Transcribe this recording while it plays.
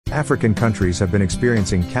African countries have been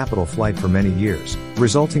experiencing capital flight for many years,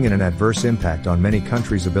 resulting in an adverse impact on many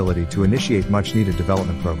countries' ability to initiate much-needed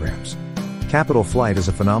development programs. Capital flight is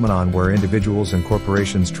a phenomenon where individuals and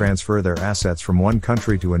corporations transfer their assets from one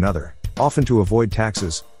country to another, often to avoid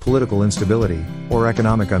taxes, political instability, or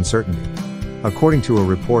economic uncertainty. According to a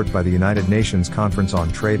report by the United Nations Conference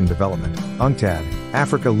on Trade and Development, UNCTAD,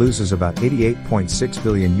 Africa loses about $88.6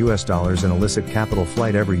 billion in illicit capital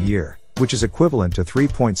flight every year, which is equivalent to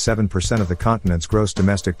 3.7% of the continent's gross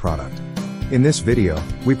domestic product. In this video,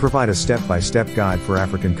 we provide a step-by-step guide for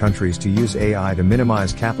African countries to use AI to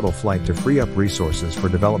minimize capital flight to free up resources for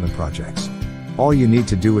development projects. All you need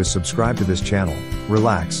to do is subscribe to this channel,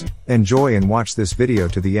 relax, enjoy and watch this video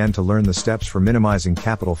to the end to learn the steps for minimizing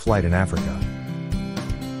capital flight in Africa.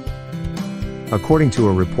 According to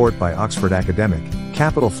a report by Oxford Academic,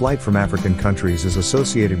 capital flight from African countries is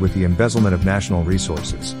associated with the embezzlement of national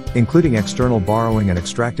resources, including external borrowing and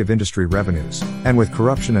extractive industry revenues, and with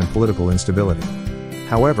corruption and political instability.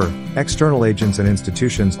 However, external agents and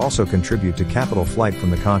institutions also contribute to capital flight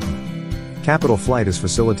from the continent. Capital flight is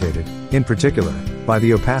facilitated, in particular, by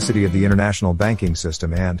the opacity of the international banking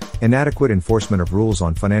system and inadequate enforcement of rules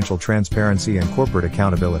on financial transparency and corporate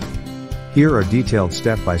accountability. Here are detailed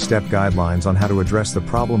step-by-step guidelines on how to address the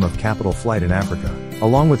problem of capital flight in Africa,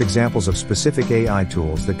 along with examples of specific AI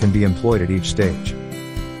tools that can be employed at each stage.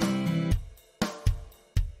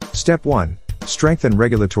 Step 1. Strengthen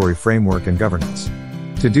regulatory framework and governance.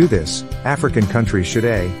 To do this, African countries should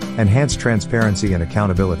A. Enhance transparency and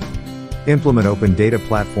accountability. Implement open data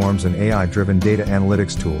platforms and AI-driven data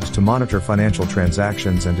analytics tools to monitor financial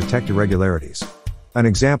transactions and detect irregularities. An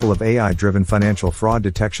example of AI-driven financial fraud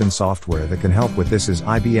detection software that can help with this is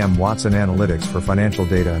IBM Watson Analytics for financial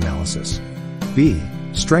data analysis. B.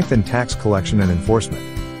 Strengthen tax collection and enforcement.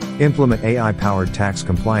 Implement AI-powered tax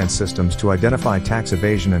compliance systems to identify tax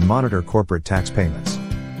evasion and monitor corporate tax payments.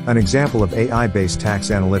 An example of AI-based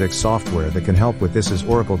tax analytics software that can help with this is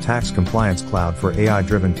Oracle Tax Compliance Cloud for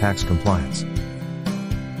AI-driven tax compliance.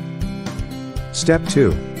 Step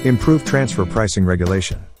 2. Improve transfer pricing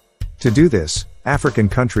regulation. To do this, African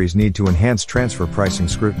countries need to enhance transfer pricing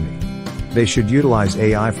scrutiny. They should utilize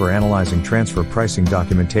AI for analyzing transfer pricing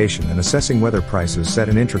documentation and assessing whether prices set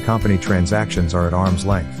in intra-company transactions are at arm's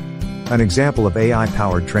length. An example of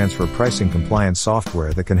AI-powered transfer pricing compliance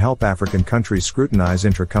software that can help African countries scrutinize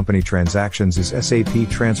intra-company transactions is SAP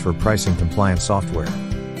Transfer Pricing Compliance software.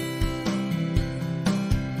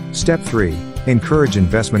 Step 3. Encourage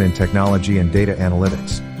investment in technology and data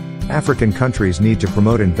analytics. African countries need to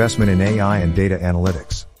promote investment in AI and data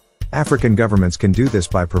analytics. African governments can do this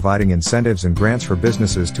by providing incentives and grants for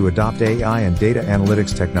businesses to adopt AI and data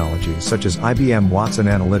analytics technologies such as IBM Watson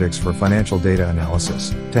Analytics for financial data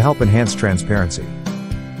analysis, to help enhance transparency.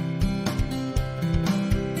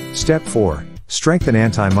 Step 4. Strengthen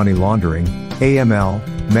anti-money laundering,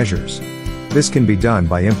 AML, measures. This can be done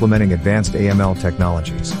by implementing advanced AML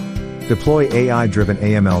technologies. Deploy AI-driven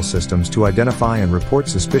AML systems to identify and report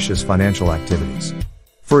suspicious financial activities.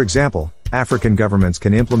 For example, African governments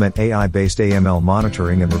can implement AI-based AML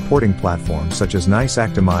monitoring and reporting platforms such as NICE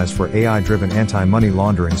Actimize for AI-driven anti-money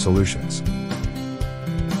laundering solutions.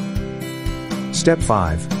 Step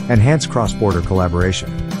 5. Enhance cross-border collaboration.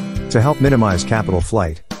 To help minimize capital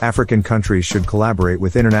flight, African countries should collaborate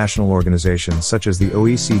with international organizations such as the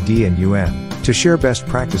OECD and UN, to share best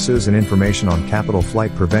practices and information on capital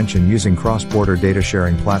flight prevention using cross-border data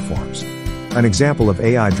sharing platforms. An example of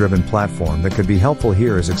AI-driven platform that could be helpful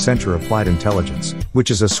here is Accenture Applied Intelligence, which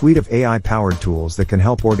is a suite of AI-powered tools that can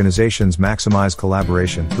help organizations maximize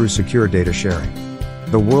collaboration through secure data sharing.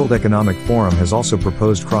 The World Economic Forum has also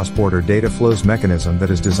proposed cross-border data flows mechanism that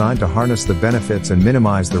is designed to harness the benefits and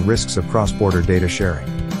minimize the risks of cross-border data sharing.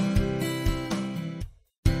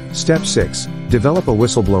 Step 6. Develop a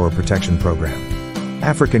whistleblower protection program.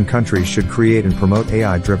 African countries should create and promote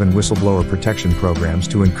AI-driven whistleblower protection programs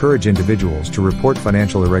to encourage individuals to report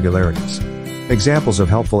financial irregularities. Examples of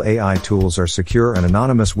helpful AI tools are secure and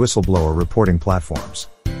anonymous whistleblower reporting platforms.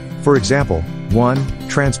 For example, 1.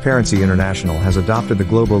 Transparency International has adopted the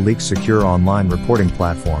Global Leaks Secure online reporting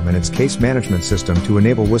platform and its case management system to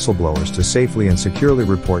enable whistleblowers to safely and securely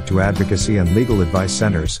report to advocacy and legal advice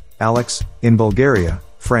centers, ALEX, in Bulgaria,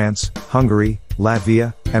 France, Hungary,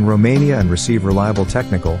 Latvia, and Romania and receive reliable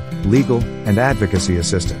technical, legal, and advocacy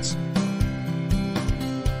assistance.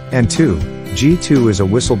 And 2. G2 is a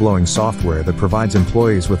whistleblowing software that provides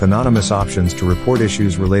employees with anonymous options to report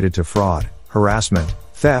issues related to fraud, harassment,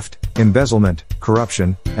 theft, embezzlement,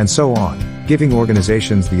 corruption, and so on, giving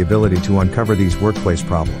organizations the ability to uncover these workplace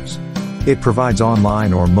problems. It provides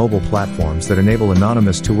online or mobile platforms that enable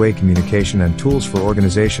anonymous two-way communication and tools for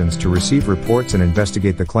organizations to receive reports and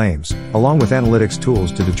investigate the claims, along with analytics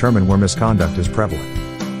tools to determine where misconduct is prevalent.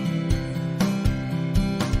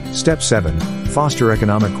 Step 7. Foster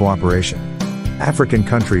economic cooperation. African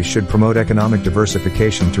countries should promote economic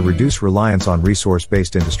diversification to reduce reliance on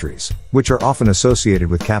resource-based industries, which are often associated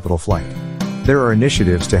with capital flight. There are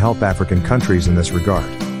initiatives to help African countries in this regard.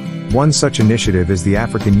 One such initiative is the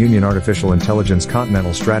African Union Artificial Intelligence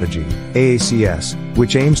Continental Strategy, AACS,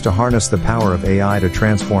 which aims to harness the power of AI to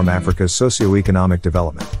transform Africa's socio-economic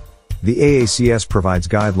development. The AACS provides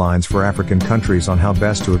guidelines for African countries on how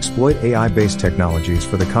best to exploit AI-based technologies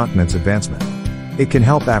for the continent's advancement. It can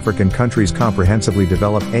help African countries comprehensively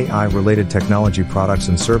develop AI-related technology products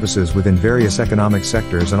and services within various economic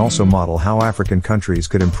sectors and also model how African countries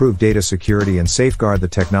could improve data security and safeguard the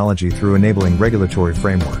technology through enabling regulatory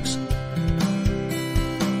frameworks.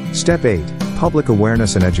 Step 8. Public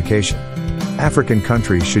awareness and education. African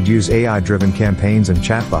countries should use AI-driven campaigns and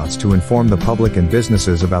chatbots to inform the public and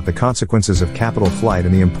businesses about the consequences of capital flight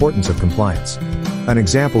and the importance of compliance. An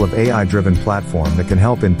example of AI-driven platform that can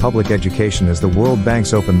help in public education is the World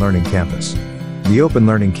Bank's Open Learning Campus. The Open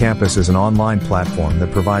Learning Campus is an online platform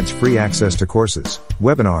that provides free access to courses,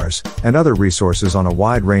 webinars, and other resources on a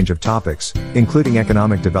wide range of topics, including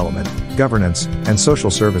economic development, governance, and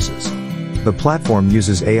social services. The platform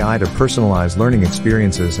uses AI to personalize learning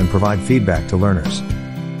experiences and provide feedback to learners.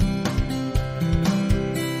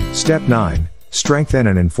 Step 9. Strengthen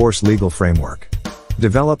and enforce legal framework.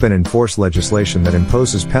 Develop and enforce legislation that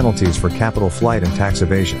imposes penalties for capital flight and tax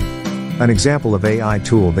evasion. An example of AI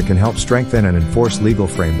tool that can help strengthen and enforce legal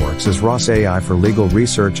frameworks is ROS AI for legal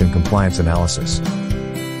research and compliance analysis.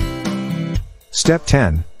 Step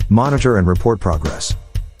 10. Monitor and report progress.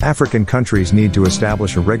 African countries need to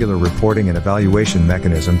establish a regular reporting and evaluation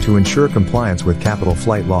mechanism to ensure compliance with capital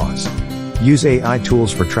flight laws. Use AI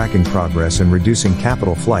tools for tracking progress in reducing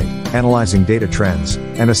capital flight, analyzing data trends,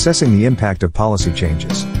 and assessing the impact of policy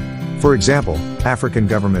changes. For example, African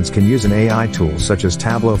governments can use an AI tool such as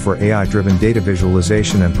Tableau for AI-driven data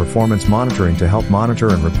visualization and performance monitoring to help monitor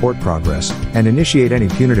and report progress, and initiate any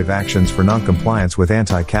punitive actions for non-compliance with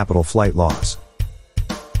anti-capital flight laws.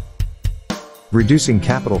 Reducing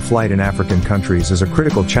capital flight in African countries is a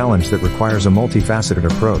critical challenge that requires a multifaceted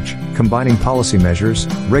approach, combining policy measures,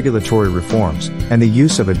 regulatory reforms, and the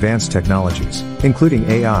use of advanced technologies, including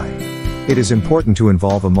AI. It is important to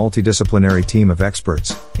involve a multidisciplinary team of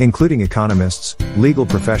experts, including economists, legal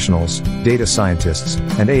professionals, data scientists,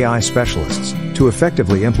 and AI specialists, to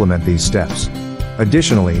effectively implement these steps.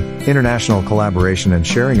 Additionally, international collaboration and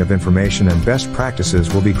sharing of information and best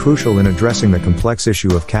practices will be crucial in addressing the complex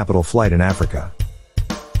issue of capital flight in Africa.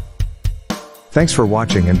 Thanks for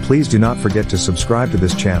watching, and please do not forget to subscribe to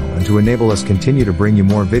this channel and to enable us continue to bring you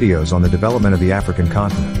more videos on the development of the African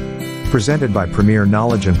continent. Presented by Premier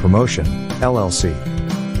Knowledge and Promotion, LLC.